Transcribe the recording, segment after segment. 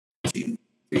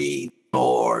Three,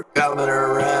 four, coming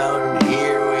around.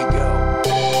 Here we go.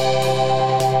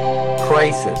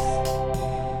 Crisis,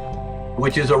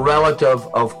 which is a relative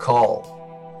of call.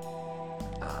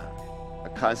 A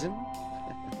cousin?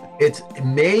 It's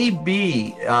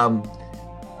maybe.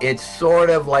 It's sort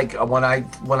of like when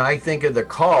I think of the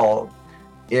call,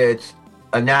 it's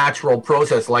a natural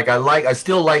process. I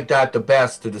still like that the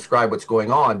best to describe what's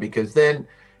going on, because then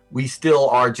we still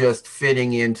are just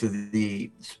fitting into the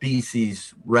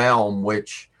species realm,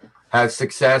 which has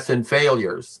success and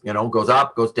failures, goes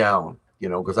up, goes down,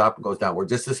 goes up and goes down. We're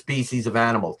just a species of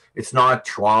animals. It's not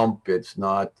Trump. It's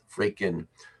not freaking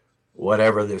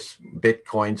whatever this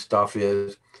Bitcoin stuff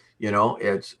is.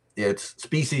 It's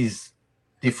species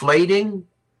deflating,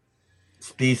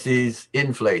 species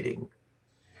inflating.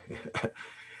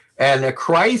 And a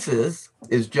crisis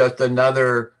is just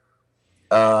another,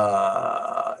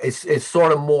 it's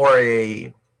sort of more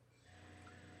a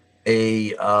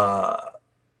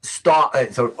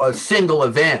single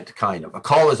event kind of. A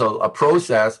call is a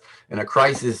process, and a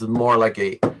crisis is more like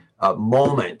a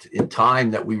moment in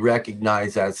time that we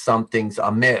recognize as something's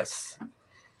amiss.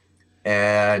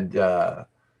 And we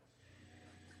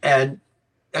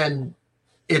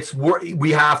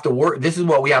have to work. This is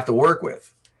what we have to work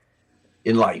with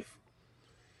in life: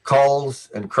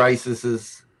 calls and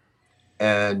crises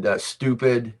and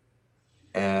stupid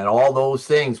and all those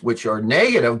things, which are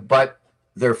negative, but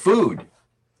they're food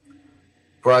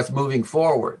for us moving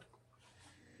forward.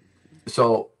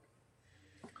 So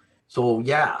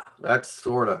yeah, that's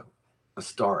sort of a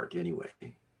start anyway.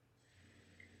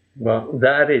 Well,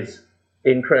 that is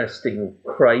interesting,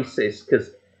 crisis,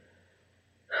 because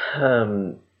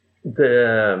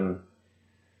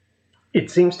it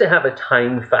seems to have a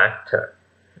time factor.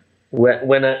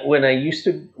 When I used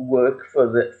to work for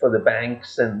the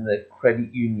banks and the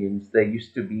credit unions, there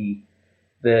used to be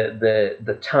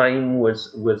the time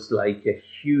was like a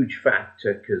huge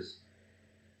factor, because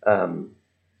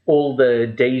all the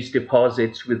day's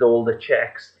deposits with all the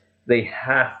checks, they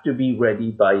have to be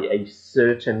ready by a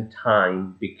certain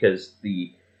time, because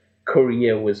the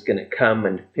courier was going to come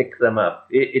and pick them up.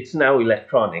 It's now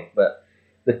electronic, but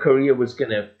the courier was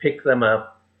going to pick them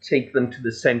up, take them to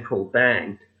the central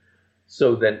bank,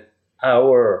 so that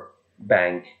our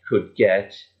bank could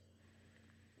get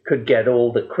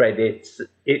all the credits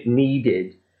it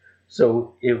needed.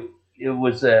 So it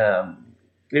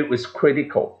was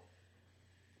critical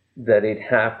that it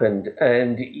happened.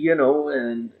 And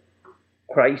and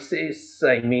crisis,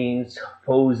 I mean,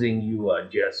 supposing you are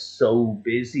just so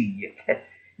busy,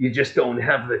 you just don't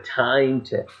have the time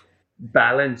to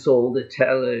balance all the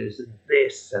tellers and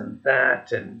this and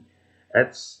that, and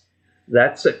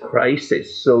that's a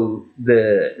crisis. So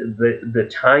the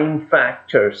time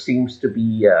factor seems to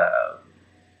be a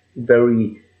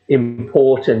very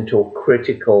important or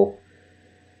critical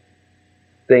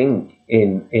thing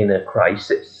in a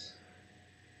crisis.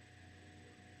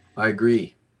 I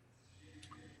agree.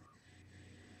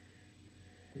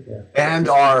 Yeah. And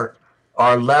our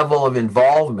level of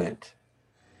involvement.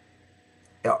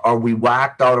 Are we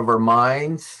whacked out of our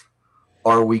minds,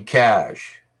 or are we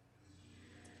cash?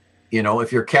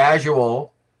 If you're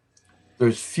casual,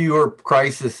 there's fewer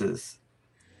crises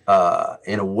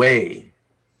in a way,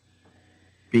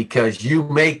 because you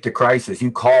make the crisis,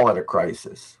 you call it a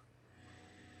crisis.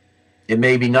 It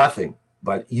may be nothing,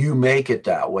 but you make it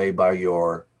that way by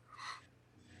your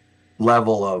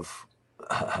level of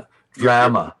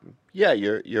drama.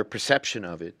 Your perception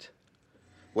of it,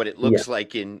 what it looks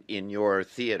like in your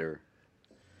theater.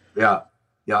 Yeah.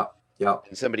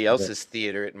 In somebody else's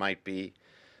theater, it might be,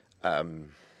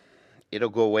 it'll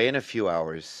go away in a few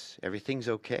hours. Everything's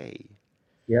okay.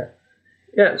 Yeah.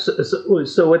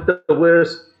 So at the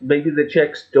worst, maybe the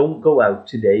checks don't go out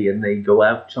today and they go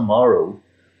out tomorrow.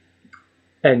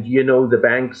 And the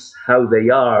banks, how they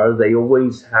are, they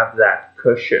always have that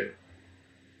cushion.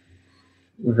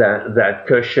 That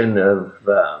cushion of,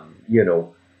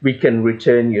 we can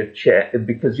return your check,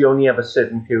 because you only have a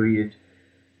certain period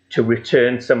to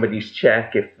return somebody's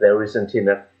check if there isn't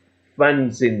enough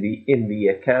funds in the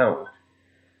account.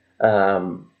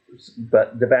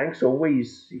 But the banks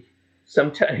always,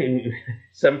 sometimes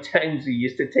you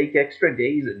used to take extra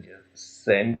days and just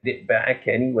send it back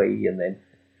anyway. And then,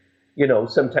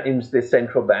 sometimes the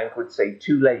central bank would say,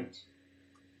 too late.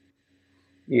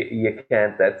 You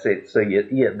can't, that's it. So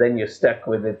then you're stuck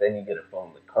with it. Then you got to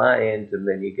phone the client, and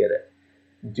then you got to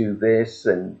do this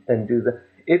and do that.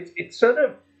 It's sort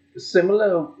of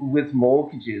similar with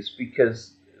mortgages,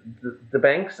 because the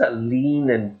banks are lean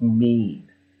and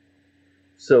mean.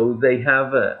 So they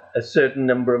have a certain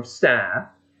number of staff,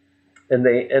 and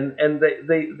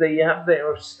they have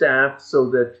their staff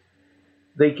so that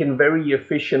they can very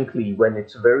efficiently, when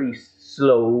it's very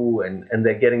slow and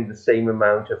they're getting the same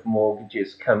amount of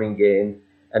mortgages coming in,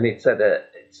 and it's at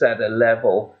a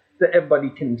level that everybody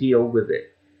can deal with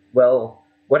it. Well,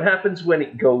 what happens when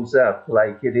it goes up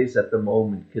like it is at the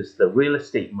moment, because the real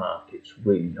estate market's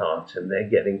really hot and they're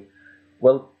getting,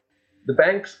 well, the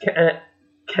banks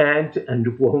can't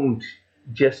and won't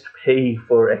just pay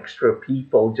for extra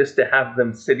people just to have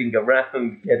them sitting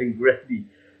around getting ready.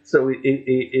 So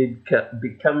it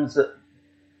becomes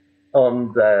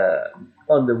on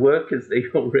the workers they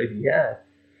already have,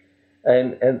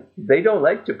 and they don't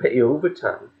like to pay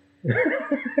overtime.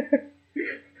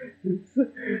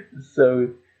 So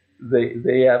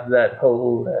they have that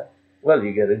whole well,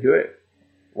 you got to do it.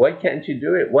 Why can't you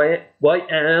do it? Why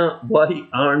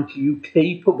aren't you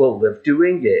capable of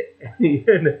doing it?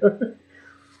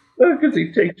 Because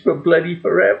it takes for bloody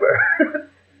forever.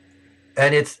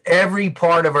 And it's every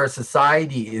part of our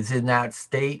society is in that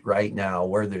state right now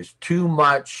where there's too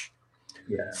much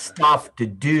stuff to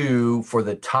do for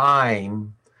the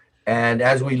time. And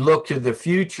as we look to the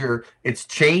future, it's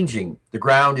changing. The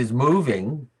ground is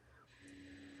moving.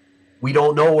 We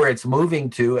don't know where it's moving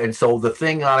to. And so the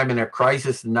thing I'm in a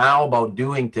crisis now about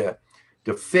doing to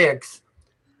fix,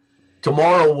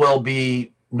 tomorrow will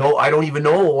be, I don't even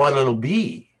know what it'll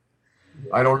be.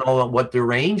 I don't know what the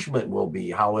arrangement will be,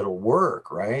 how it'll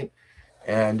work, right?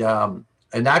 And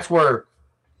that's where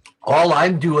all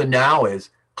I'm doing now is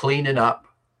cleaning up,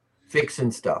 fixing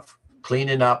stuff,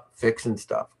 cleaning up, fixing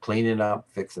stuff, cleaning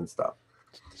up, fixing stuff.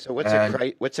 So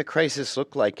what's a crisis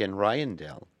look like in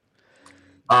Ryandale?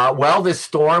 Well, this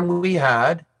storm we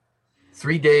had,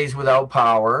 3 days without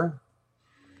power.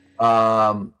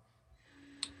 I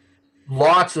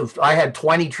had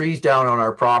 20 trees down on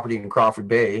our property in Crawford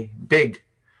Bay, big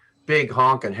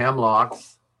honking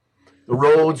hemlocks. The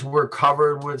roads were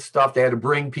covered with stuff. They had to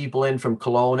bring people in from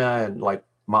Kelowna and like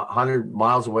 100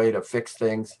 miles away to fix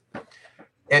things.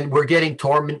 And we're getting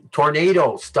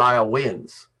tornado style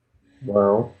winds.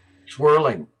 Wow.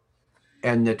 Swirling.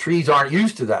 And the trees aren't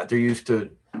used to that. They're used to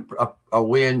a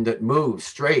wind that moves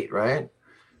straight, right?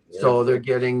 Yeah. So they're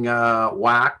getting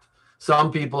whacked.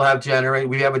 Some people have generator.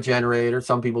 We have a generator.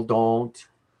 Some people don't.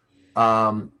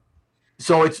 So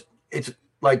it's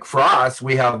like for us,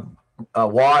 we have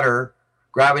water,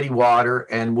 gravity water,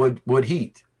 and wood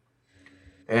heat,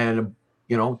 and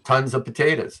tons of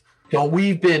potatoes. So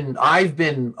I've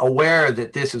been aware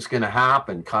that this is going to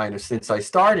happen kind of since I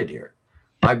started here.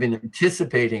 I've been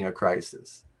anticipating a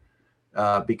crisis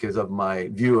because of my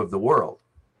view of the world,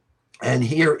 and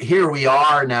here we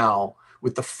are now.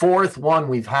 With the fourth one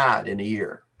we've had in a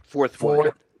year. Fourth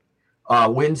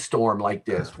windstorm like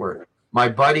this, where my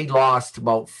buddy lost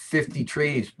about 50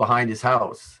 trees behind his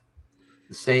house.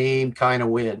 The same kind of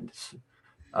winds.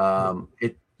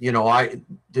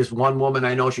 This one woman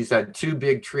I know, she's had 2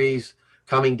 big trees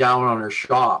coming down on her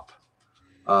shop,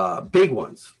 big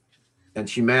ones, and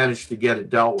she managed to get it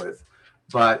dealt with.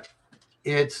 But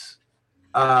it's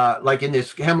like in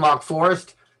this hemlock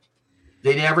forest.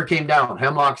 They never came down.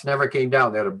 Hemlocks never came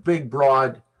down. They had a big,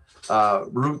 broad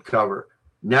root cover.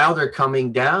 Now they're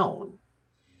coming down.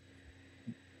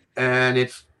 And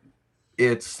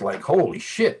it's like, holy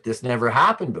shit, this never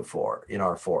happened before in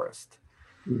our forest.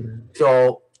 Mm-hmm.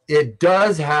 So it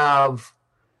does have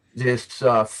this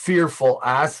fearful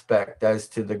aspect as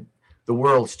to the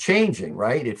world's changing,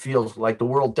 right? It feels like the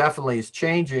world definitely is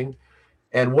changing.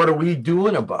 And what are we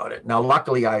doing about it? Now,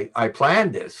 luckily, I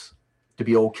planned this to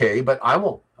be okay, but I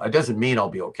won't. It doesn't mean I'll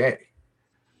be okay.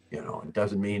 It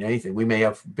doesn't mean anything. We may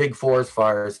have big forest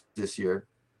fires this year.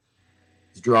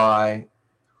 It's dry.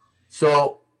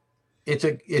 So it's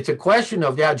a question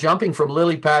of jumping from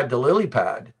lily pad to lily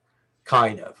pad,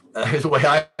 kind of, is the way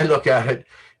I look at it.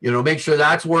 Make sure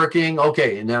that's working.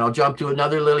 Okay, and then I'll jump to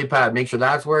another lily pad, make sure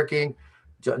that's working,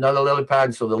 another lily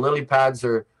pad. So the lily pads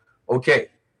are okay.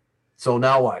 So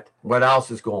now what? What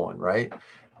else is going, right?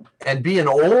 And being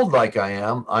old like I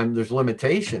am, there's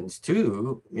limitations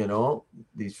too,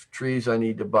 these trees I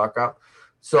need to buck up.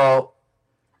 So,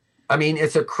 I mean,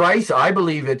 it's a crisis. I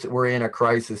believe we're in a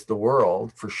crisis, the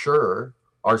world, for sure,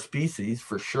 our species,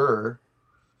 for sure.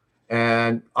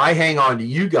 And I hang on to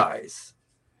you guys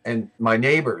and my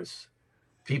neighbors,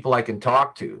 people I can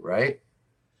talk to, right?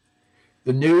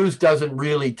 The news doesn't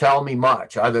really tell me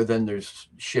much other than there's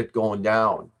shit going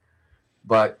down.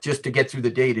 But just to get through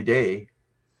the day to day,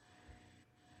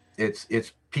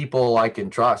 it's people I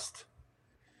can trust.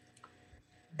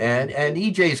 And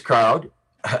EJ's crowd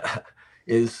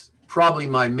is probably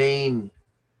my main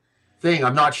thing.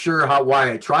 I'm not sure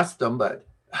why I trust them, but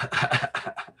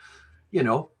you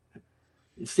know,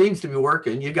 it seems to be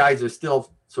working. You guys are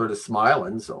still sort of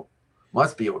smiling, so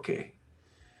must be okay.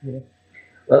 Yeah.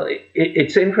 Well,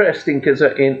 it's interesting because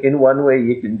in one way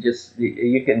you can just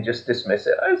dismiss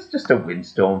it. Oh, it's just a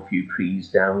windstorm, few trees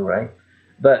down, right?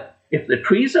 But if the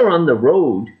trees are on the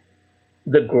road,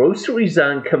 the groceries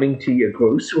aren't coming to your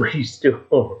grocery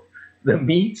store. The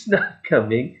meat's not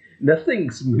coming.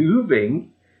 Nothing's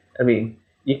moving. I mean,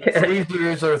 you can't.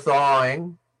 Freezers are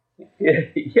thawing. Yeah,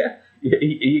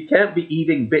 you can't be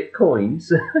eating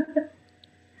bitcoins.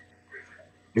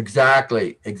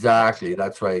 Exactly.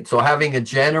 That's right. So having a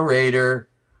generator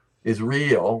is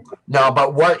real now.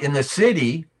 But what in the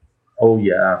city? Oh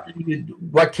yeah.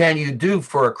 What can you do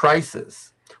for a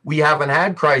crisis? We haven't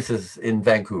had crisis in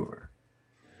Vancouver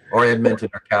or Edmonton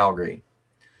or Calgary.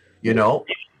 You know,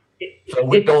 so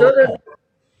we don't know.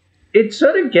 It's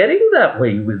sort of getting that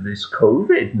way with this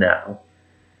COVID now.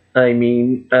 I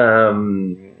mean,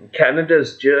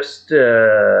 Canada's just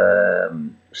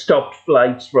stopped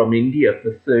flights from India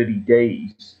for 30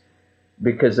 days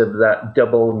because of that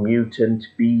double mutant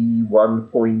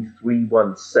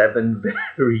B1.317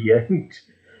 variant.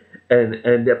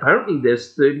 And apparently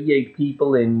there's 38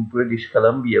 people in British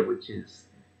Columbia, which is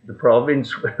the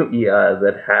province where we are,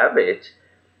 that have it.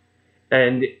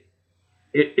 And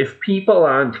if people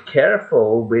aren't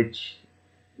careful, which,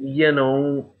 you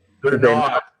know,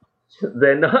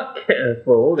 they're not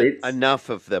careful. Enough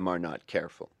of them are not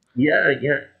careful. Yeah.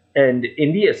 And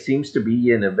India seems to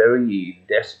be in a very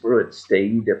desperate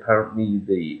state. Apparently,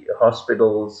 the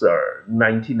hospitals are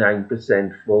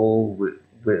 99% full with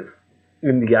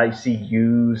in the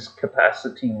ICUs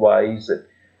capacity-wise,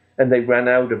 and they ran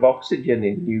out of oxygen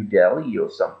in New Delhi or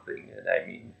something. And I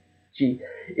mean, gee,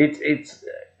 it's.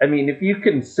 I mean, if you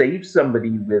can save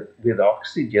somebody with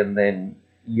oxygen, then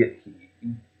you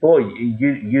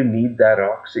need that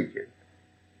oxygen.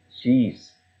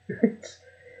 Jeez,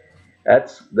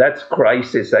 that's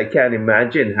crisis. I can't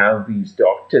imagine how these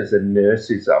doctors and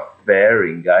nurses are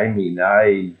faring. I mean,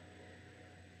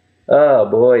 oh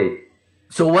boy.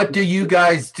 So what do you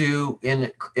guys do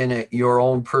in your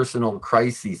own personal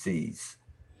crises?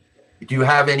 Do you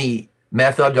have any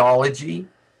methodology?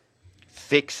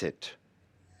 Fix it.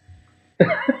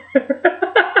 Yeah.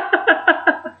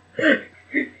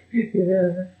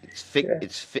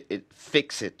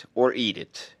 Fix it or eat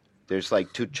it. There's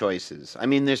like two choices. I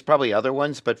mean, there's probably other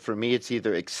ones, but for me, it's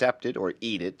either accept it or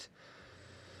eat it.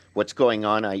 What's going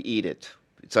on, I eat it.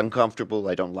 It's uncomfortable.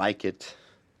 I don't like it.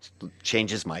 It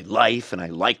changes my life, and I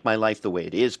like my life the way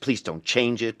it is. Please don't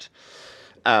change it.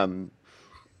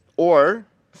 Or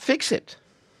fix it.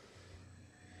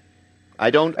 I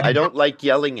don't like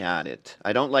yelling at it.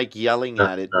 I don't like yelling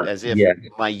at it as if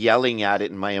my yelling at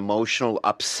it and my emotional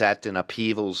upset and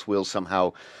upheavals will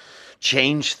somehow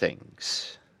change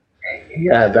things.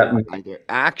 Yeah, either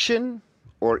action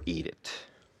or eat it.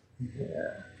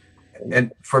 Yeah.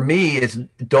 And for me, it's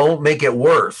don't make it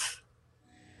worse.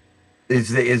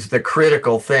 Is the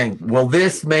critical thing. Will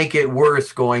this make it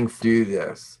worse going through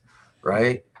this?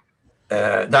 Right?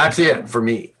 That's it for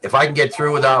me. If I can get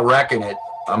through without wrecking it,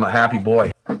 I'm a happy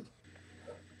boy.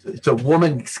 It's a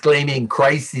woman exclaiming,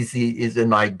 crisis is in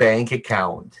my bank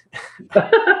account.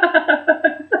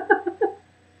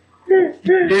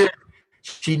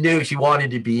 She knew she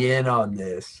wanted to be in on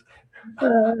this.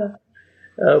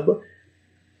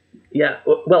 Yeah,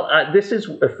 well, this is,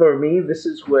 for me, this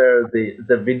is where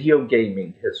the video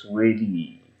gaming has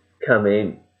really come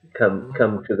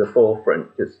to the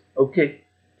forefront. Because, okay,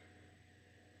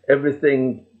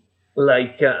 everything,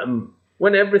 like,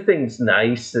 when everything's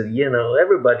nice,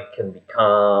 everybody can be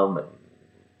calm and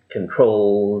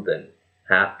controlled and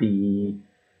happy.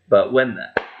 But when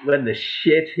the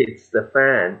shit hits the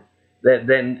fan,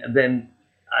 then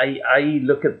I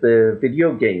look at the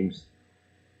video games.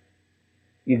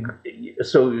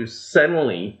 So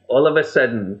suddenly, all of a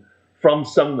sudden, from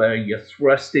somewhere, you're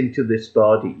thrust into this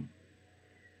body,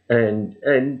 and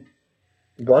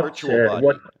what a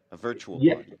virtual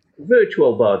body,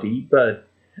 virtual body. But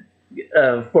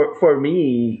for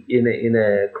me, in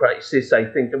a crisis, I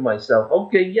think to myself,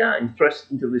 okay, yeah, I'm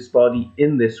thrust into this body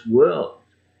in this world.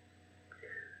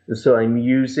 So I'm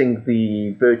using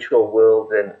the virtual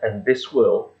world and this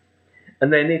world,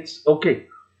 and then it's okay.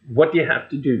 What do you have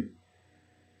to do?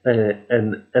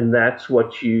 And that's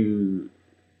what you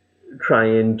try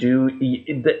and do.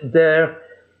 There,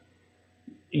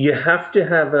 you have to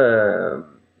have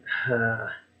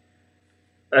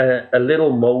a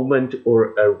little moment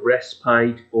or a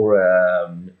respite or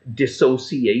a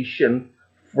dissociation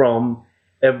from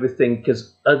everything,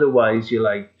 because otherwise you're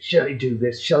like, should I do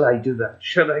this? Shall I do that?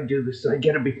 Should I do this? I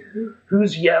gotta be,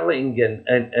 who's yelling?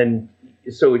 And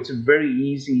so it's very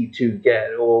easy to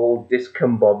get all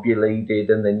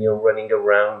discombobulated, and then you're running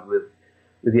around with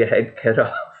your head cut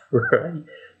off, right?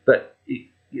 But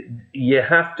you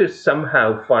have to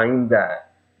somehow find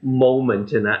that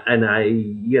moment, and I,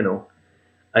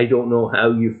 I don't know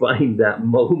how you find that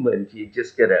moment. You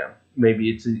just gotta, maybe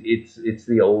it's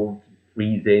the old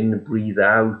breathe in, breathe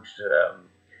out.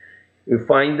 You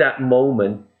find that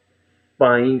moment,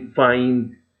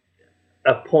 find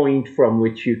a point from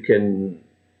which you can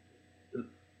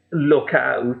look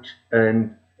out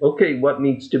and, okay, what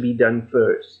needs to be done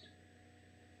first,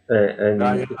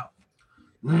 and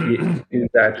you do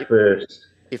that first.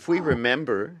 If we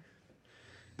remember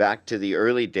back to the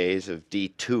early days of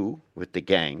D2 with the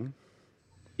gang,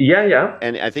 Yeah, yeah,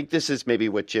 and I think this is maybe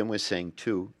what Jim was saying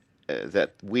too,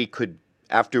 that we could,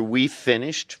 after we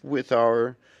finished with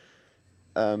our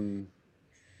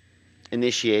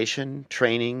initiation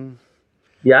training,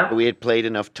 yeah, we had played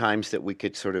enough times that we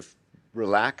could sort of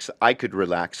relax. I could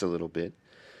relax a little bit.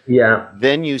 yeah,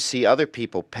 Then you see other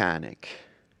people panic.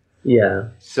 yeah.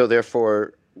 So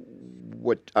therefore,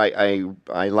 what I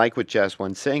like what Jazz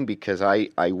One's saying, because I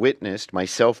witnessed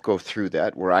myself go through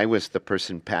that where I was the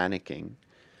person panicking.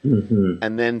 Hmm.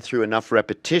 And then through enough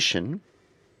repetition,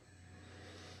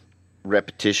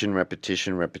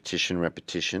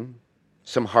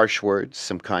 some harsh words,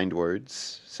 some kind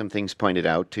words, some things pointed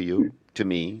out to you, to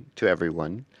me, to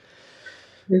everyone.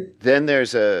 Then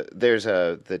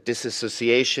the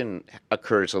disassociation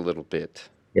occurs a little bit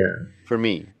Yeah. for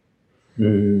me,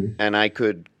 Mm. and I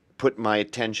could put my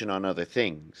attention on other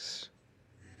things.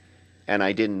 And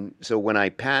I didn't, so when I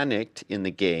panicked in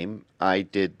the game, I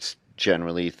did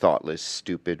generally thoughtless,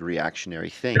 stupid, reactionary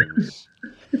things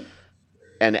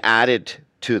and added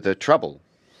to the trouble,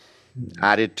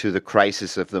 added to the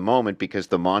crisis of the moment because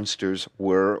the monsters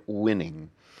were winning.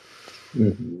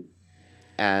 Mhm.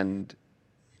 And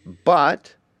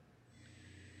but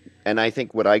and I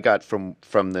think what I got from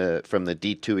the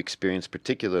D2 experience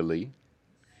particularly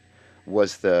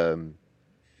was the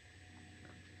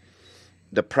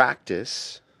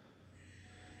practice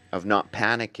of not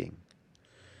panicking,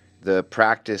 the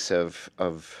practice of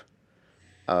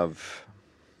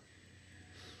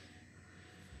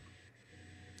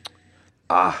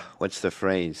what's the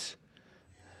phrase?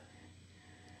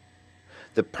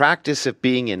 The practice of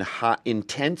being in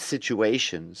intense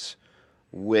situations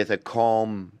with a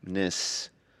calmness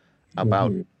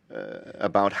about Mhm.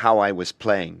 about how I was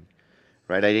playing.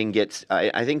 Right? I didn't get.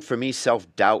 I think for me,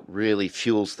 self-doubt really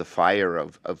fuels the fire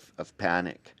of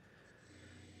panic.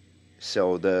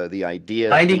 So the idea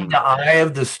of Finding being, the eye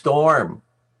of the storm.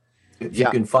 If you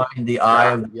yeah, can find the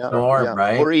eye of the yeah, storm, yeah,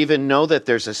 right? or even know that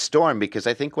there's a storm, because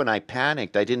I think when I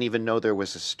panicked, I didn't even know there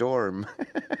was a storm.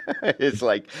 It's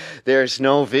like there's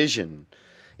no vision.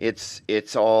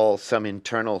 It's all some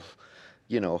internal,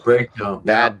 Breakdown.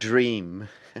 Yeah. bad dream,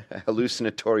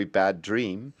 hallucinatory bad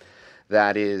dream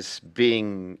that is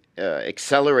being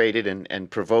accelerated and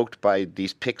provoked by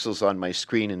these pixels on my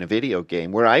screen in a video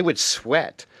game where I would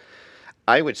sweat.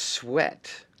 I would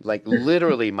sweat. Like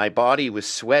literally, my body was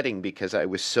sweating because I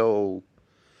was so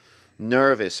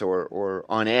nervous or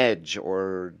on edge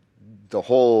or the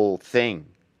whole thing,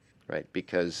 right?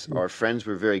 Because our friends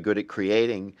were very good at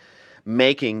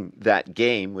making that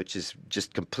game, which is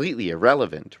just completely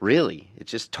irrelevant, really.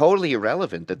 It's just totally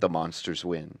irrelevant that the monsters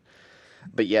win.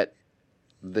 But yet,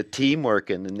 the teamwork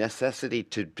and the necessity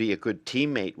to be a good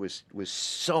teammate was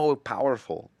so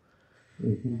powerful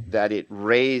Mhm. that it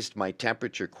raised my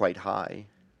temperature quite high.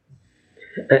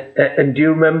 And do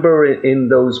you remember in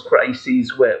those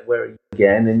crises where you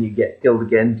again and you get killed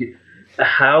again,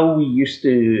 how we used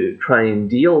to try and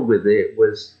deal with it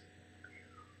was,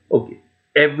 okay,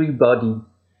 everybody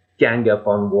gang up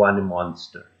on one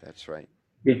monster, That's right.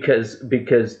 because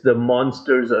the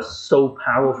monsters are so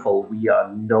powerful, we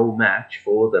are no match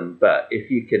for them. But if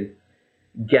you can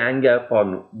gang up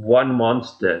on one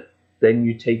monster, then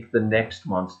you take the next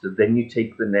monster, then you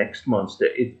take the next monster.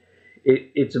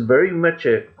 It's very much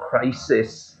a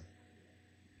crisis,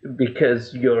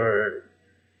 because you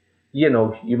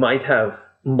might have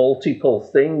multiple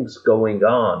things going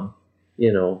on,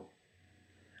 you know.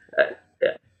 Uh,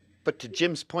 But to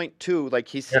Jim's point too,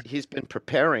 like yeah, he's been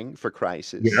preparing for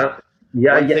crisis. yeah,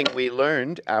 yeah, One yeah, thing we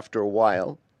learned after a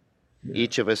while, yeah,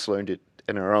 each of us learned it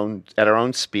in our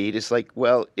own speed, is like,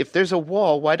 well, if there's a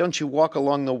wall, why don't you walk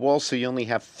along the wall so you only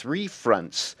have three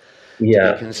fronts to be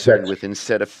yeah. concerned That's with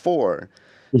instead of four?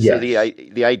 So yes,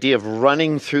 the idea of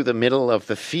running through the middle of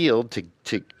the field to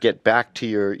get back to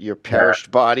your yeah,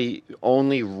 perished body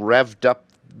only revved up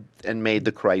and made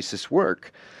the crisis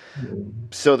work.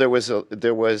 So there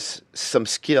was some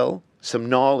skill some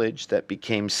knowledge that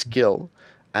became skill,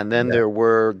 and then there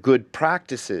were good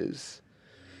practices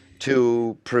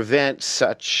to prevent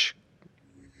such,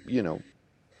 you know,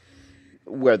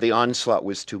 where the onslaught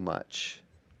was too much.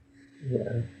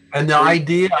 Yeah. And the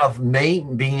idea of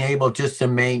being able just to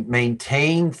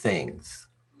maintain things,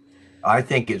 I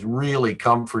think, is really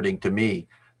comforting to me.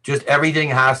 Just everything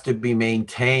has to be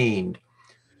maintained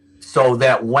so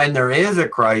that when there is a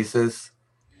crisis,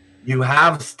 you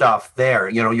have stuff there.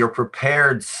 You know, you're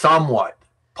prepared somewhat,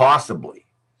 possibly.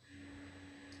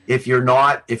 If you're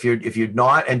not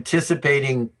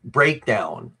anticipating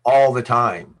breakdown all the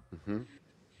time,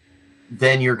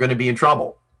 then you're going to be in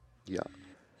trouble. Yeah.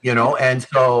 You know, and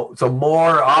so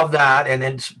more of that, and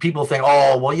then people think,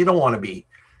 oh, well, you don't want to be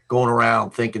going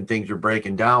around thinking things are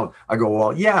breaking down. I go,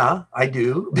 well, yeah, I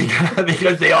do,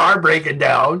 because they are breaking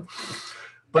down,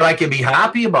 but I can be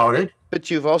happy about it. But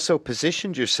you've also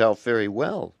positioned yourself very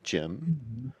well,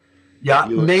 Jim. Yeah,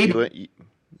 maybe.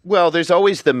 Well, there's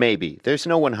always the maybe. There's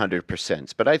no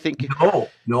 100%, but I think no.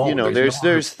 You know, there's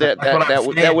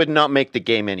that would not make the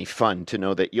game any fun to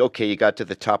know that okay, you got to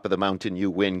the top of the mountain, you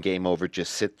win, game over,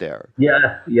 just sit there.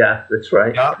 Yeah, that's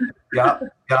right. Yeah,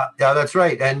 that's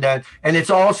right. And it's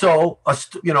also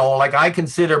like I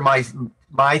consider my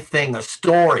thing a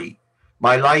story.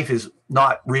 My life is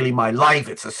not really my life;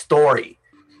 it's a story.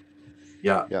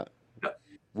 Yeah.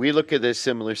 We look at this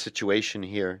similar situation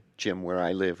here, Jim, where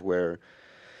I live, where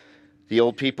the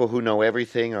old people who know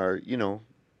everything are, you know,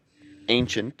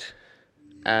 ancient.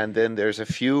 And then there's a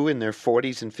few in their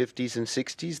 40s and 50s and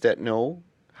 60s that know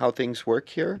how things work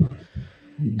here.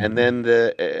 And then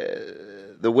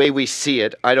the way we see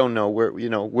it, I don't know,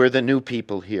 we're the new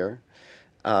people here.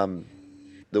 The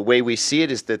way we see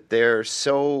it is that they're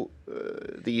so,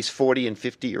 these 40 and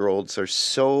 50-year-olds are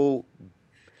so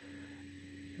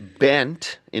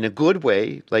bent in a good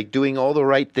way, like doing all the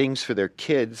right things for their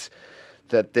kids,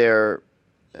 that they're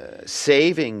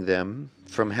saving them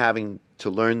from having to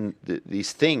learn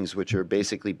these things, which are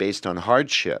basically based on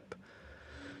hardship.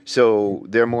 So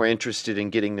they're more interested in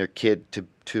getting their kid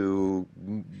to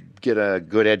get a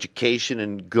good education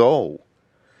and go.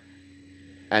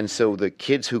 And so the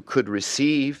kids who could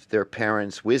receive their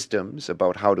parents' wisdoms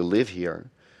about how to live here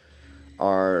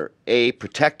are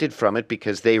protected from it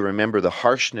because they remember the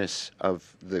harshness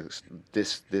of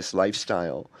this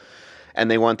lifestyle. And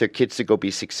they want their kids to go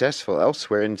be successful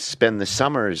elsewhere and spend the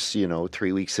summers,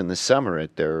 3 weeks in the summer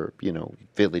at their,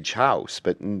 village house.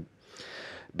 But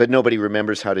nobody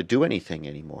remembers how to do anything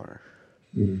anymore.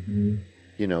 Mm-hmm.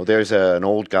 There's an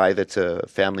old guy that's a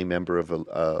family member of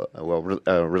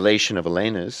a relation of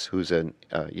Elena's, who's a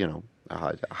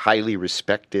highly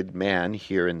respected man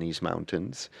here in these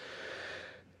mountains.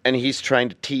 And he's trying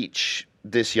to teach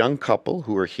this young couple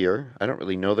who are here. I don't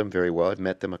really know them very well. I've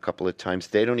met them a couple of times.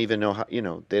 They don't even know how,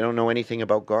 they don't know anything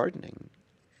about gardening.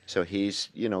 So he's,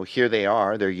 here they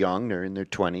are. They're young. They're in their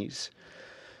 20s.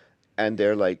 And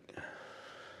they're like,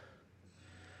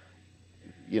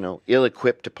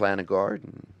 ill-equipped to plant a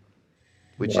garden,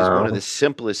 which is one of the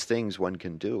simplest things one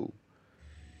can do.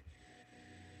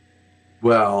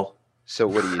 Well, so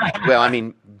what do you? Well, I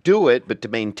mean, do it, but to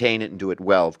maintain it and do it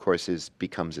well, of course,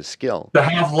 becomes a skill. To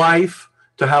have life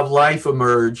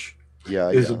emerge,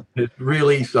 is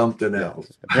really something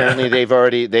else. Apparently,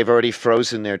 they've already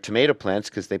frozen their tomato plants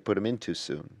because they put them in too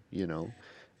soon.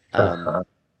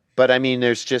 But I mean,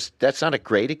 that's not a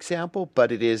great example,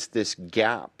 but it is this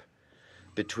gap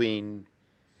between.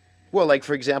 Well, like,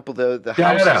 for example, the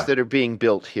houses that are being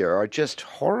built here are just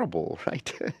horrible,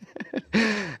 right?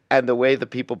 And the way the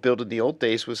people built in the old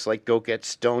days was like go get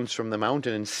stones from the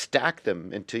mountain and stack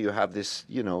them until you have this,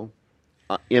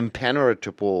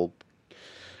 impenetrable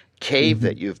cave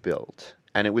that you've built.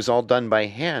 And it was all done by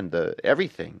hand,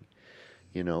 everything,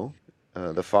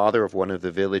 The father of one of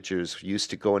the villagers used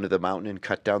to go into the mountain and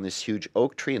cut down this huge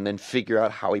oak tree and then figure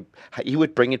out how he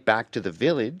would bring it back to the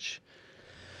village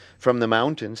from the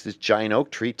mountains, this giant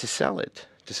oak tree, to sell it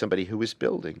to somebody who was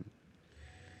building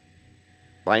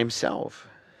by himself.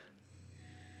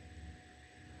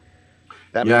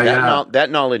 That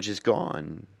knowledge is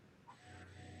gone.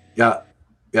 Yeah.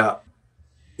 So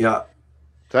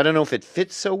I don't know if it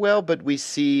fits so well, but we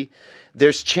see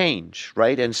there's change,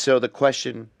 right? And so the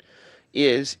question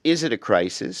is it a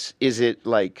crisis? Is it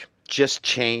like just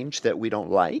change that we don't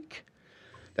like?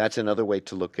 That's another way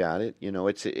to look at it.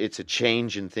 It's a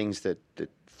change in things that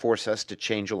force us to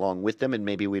change along with them, and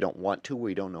maybe we don't want to,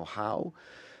 we don't know how.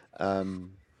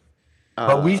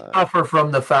 But we suffer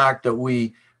from the fact that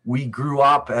we grew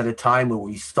up at a time when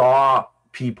we saw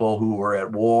people who were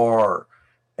at war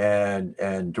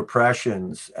and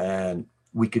depressions, and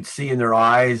we could see in their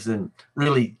eyes, and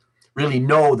really really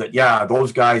know that, yeah,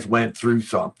 those guys went through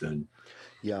something.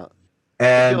 Yeah.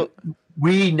 And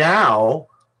we now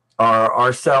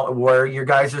are selling where you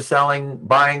guys are selling,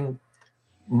 buying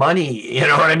money. You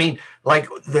know what I mean? Like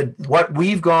what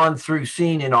we've gone through,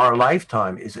 seen in our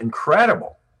lifetime is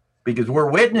incredible because we're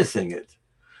witnessing it.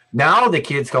 Now the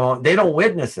kids come on, they don't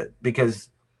witness it because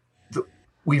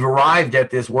we've arrived at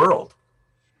this world,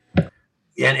 and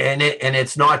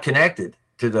it's not connected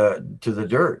to the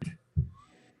dirt.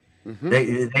 Mm-hmm.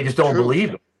 They just don't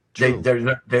believe it.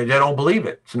 They don't believe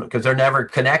it because they're never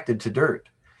connected to dirt,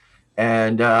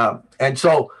 and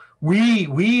so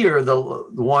we are the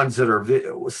ones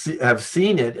that have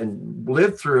seen it and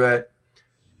lived through it,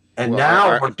 and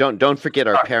now don't forget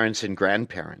our parents and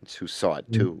grandparents who saw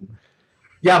it too.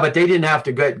 Yeah, but they didn't have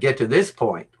to get to this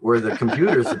point where the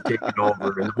computers have taken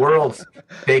over and the world's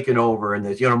taken over, and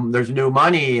there's new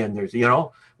money, and there's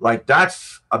like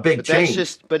that's a big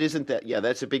change. But isn't that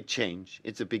that's a big change?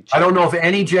 It's a big change. I don't know if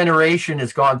any generation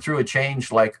has gone through a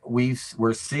change like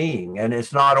we're seeing, and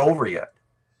it's not over yet.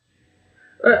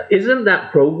 Isn't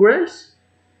that progress?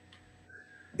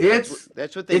 That's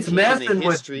what they teach in the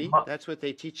history. That's what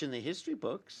they teach in the history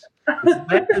books. It's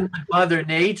messing with Mother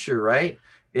Nature, right?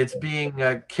 It's being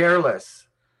careless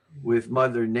with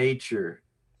Mother Nature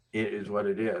is what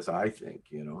it is, I think,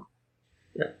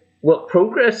 Yeah. Well,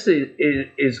 progress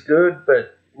is good,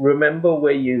 but remember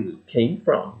where you came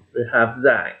from. You have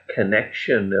that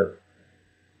connection of,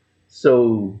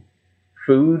 so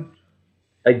food,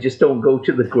 I just don't go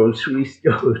to the grocery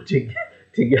store to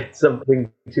get something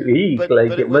to eat.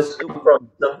 But it must come from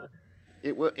something.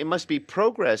 It must be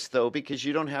progress though, because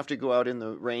you don't have to go out in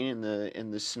the rain,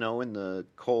 in the snow, in the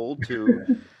cold to,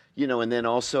 and then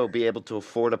also be able to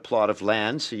afford a plot of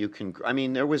land so you can. I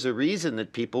mean, there was a reason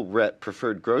that people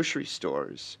preferred grocery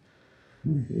stores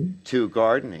to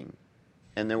gardening,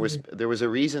 and there was a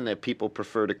reason that people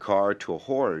preferred a car to a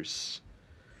horse.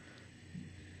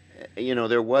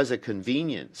 There was a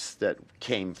convenience that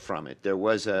came from it. There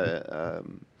was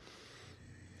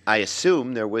I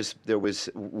assume there was.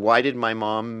 Why did my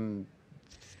mom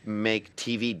make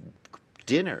TV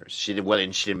dinners? She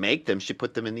didn't make them. She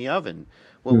put them in the oven.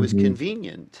 Well, it was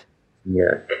convenient.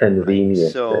 Yeah, convenient.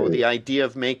 Right? So the idea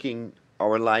of making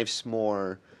our lives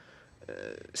more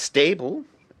stable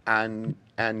and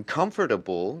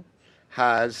comfortable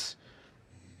has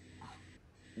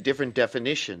different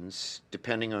definitions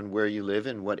depending on where you live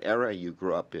and what era you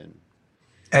grew up in.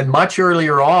 And much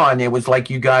earlier on, it was like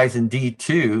you guys in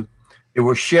D2, it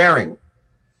was sharing.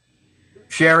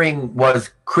 Sharing was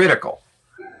critical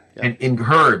in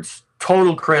herds,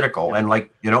 total critical. And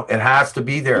it has to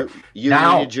be there. You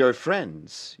needed your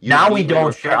friends. Now we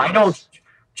don't share.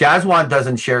 Jaswan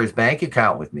doesn't share his bank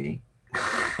account with me.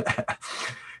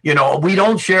 We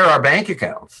don't share our bank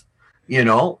accounts.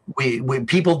 We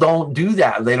people don't do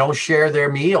that. They don't share their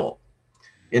meal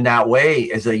in that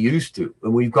way as they used to.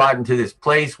 And we've gotten to this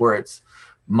place where it's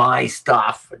my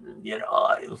stuff and,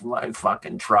 it's my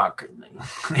fucking truck and,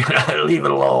 leave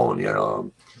it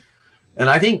alone, And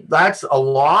I think that's a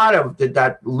lot of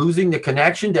that losing the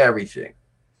connection to everything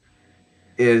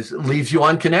leaves you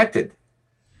unconnected.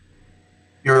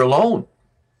 You're alone,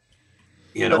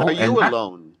 But are you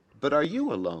alone? But are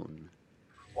you alone?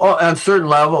 Well, on certain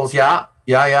levels, yeah.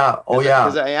 Yeah. Oh, yeah.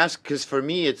 Because I ask, because for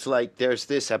me, it's like there's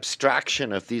this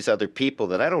abstraction of these other people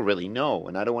that I don't really know,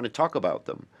 and I don't want to talk about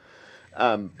them.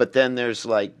 But then there's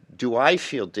like, do I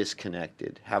feel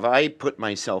disconnected? Have I put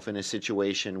myself in a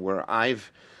situation where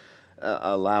I've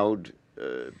allowed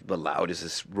is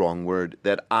this wrong word,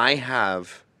 that I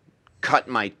have cut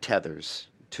my tethers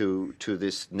to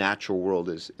this natural world,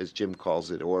 as Jim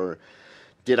calls it, or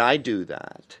did I do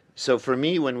that? So for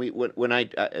me, when I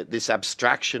this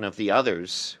abstraction of the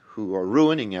others who are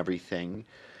ruining everything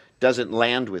doesn't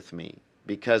land with me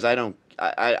because I don't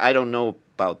know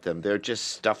about them. They're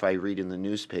just stuff I read in the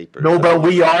newspaper. No, but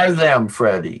we are them,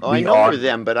 Freddie. Oh, I know we're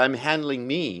them, but I'm handling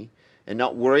me and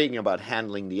not worrying about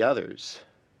handling the others.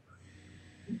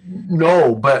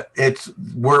 No, but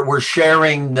we're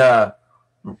sharing the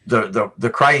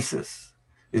crisis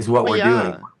is what we're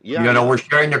doing. Yeah, we're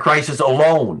sharing the crisis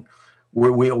alone.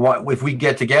 If we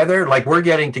get together, like we're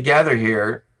getting together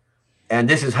here, and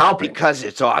this is helping because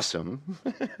it's awesome.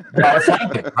 Yeah, it's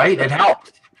helping, right? It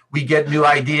helped. We get new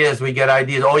ideas. We get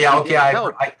ideas. Oh yeah, okay.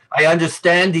 I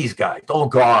understand these guys. Oh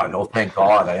God. Oh thank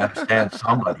God. I understand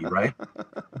somebody, right?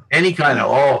 Any kind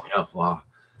of wow.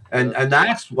 And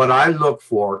that's what I look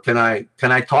for. Can I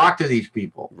talk to these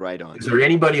people? Right on. Is there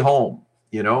anybody home?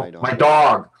 Right my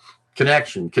dog.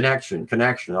 Connection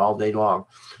all day long.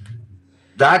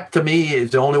 That to me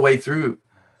is the only way through,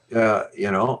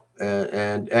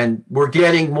 and we're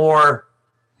getting more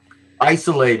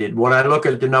isolated. When I look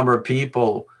at the number of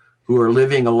people who are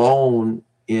living alone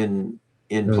in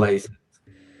places.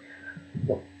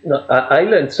 No, I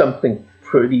learned something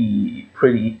pretty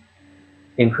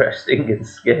interesting and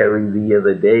scary the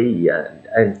other day,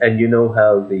 and you know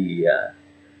how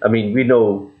I mean, we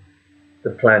know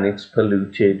the planet's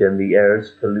polluted and the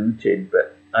air's polluted,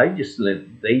 but I just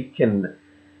learned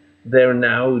they're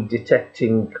now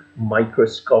detecting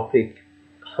microscopic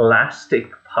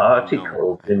plastic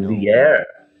particles in the air.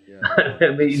 Yeah. I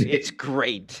mean, It's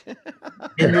great.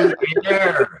 In the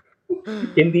air.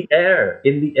 in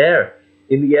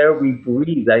the air we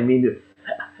breathe. I mean,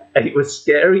 it was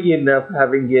scary enough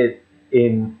having it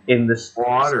in the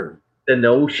Water. the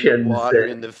oceans Water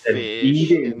in the and fish.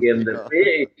 eating in the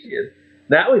fish. And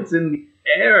now it's in the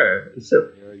air. So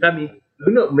I mean,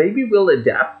 who knows? Maybe we'll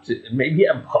adapt. Maybe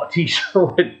our bodies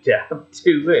will adapt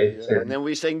to it. Yeah, and then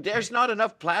we're saying there's not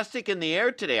enough plastic in the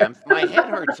air today. My head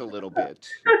hurts a little bit.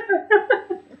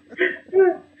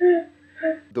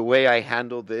 The way I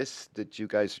handle this that you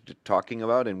guys are talking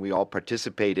about and we all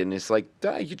participate in is like,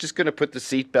 you're just going to put the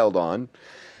seatbelt on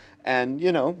and,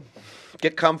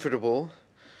 get comfortable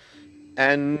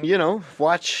and,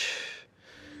 watch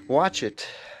it.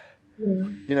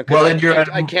 Well, and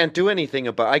I can't do anything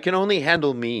I can only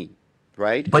handle me,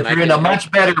 right? But you're in a much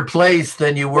better place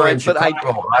than you were in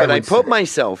Chicago. But I put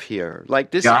myself here. Like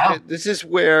this, this is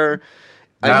where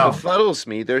it befuddles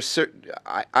me.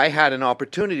 I had an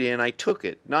opportunity and I took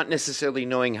it, not necessarily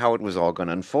knowing how it was all going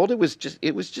to unfold. It was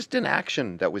just an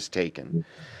action that was taken.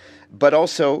 But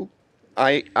also,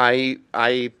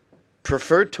 I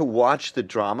preferred to watch the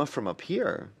drama from up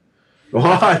here.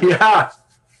 Oh, yeah.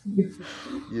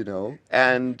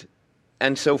 And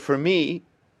so for me,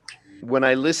 when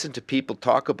I listen to people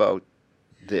talk about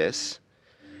this,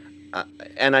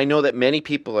 and I know that many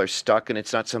people are stuck and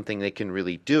it's not something they can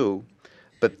really do,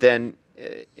 but then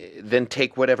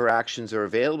take whatever actions are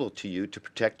available to you to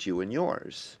protect you and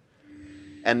yours.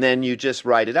 And then you just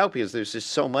ride it out because there's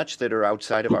just so much that are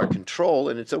outside of our control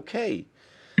and it's okay,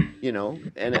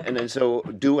 and so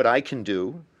do what I can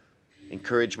do,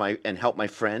 encourage and help my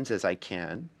friends as I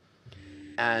can.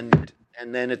 And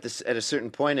then at a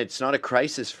certain point, it's not a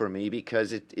crisis for me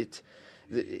because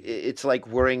it's like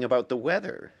worrying about the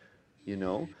weather,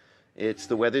 It's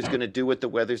the weather's going to do what the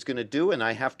weather's going to do, and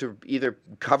I have to either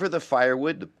cover the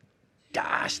firewood.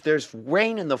 Gosh, there's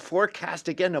rain in the forecast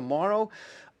again tomorrow.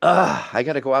 I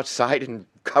got to go outside and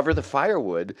cover the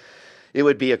firewood. It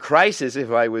would be a crisis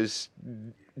if I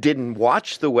didn't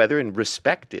watch the weather and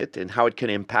respect it and how it can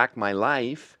impact my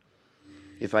life.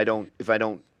 If I don't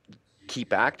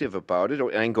keep active about it,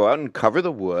 and go out and cover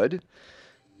the wood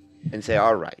and say,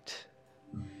 all right.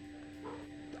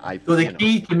 So the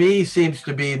key to me seems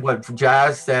to be what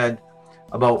Jas said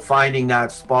about finding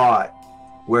that spot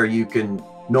where you can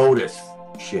notice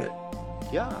shit.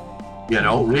 Yeah.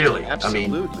 Really.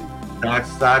 Absolutely. I mean,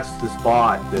 that's the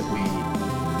spot that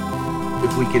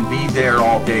if we can be there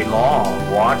all day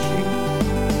long watching,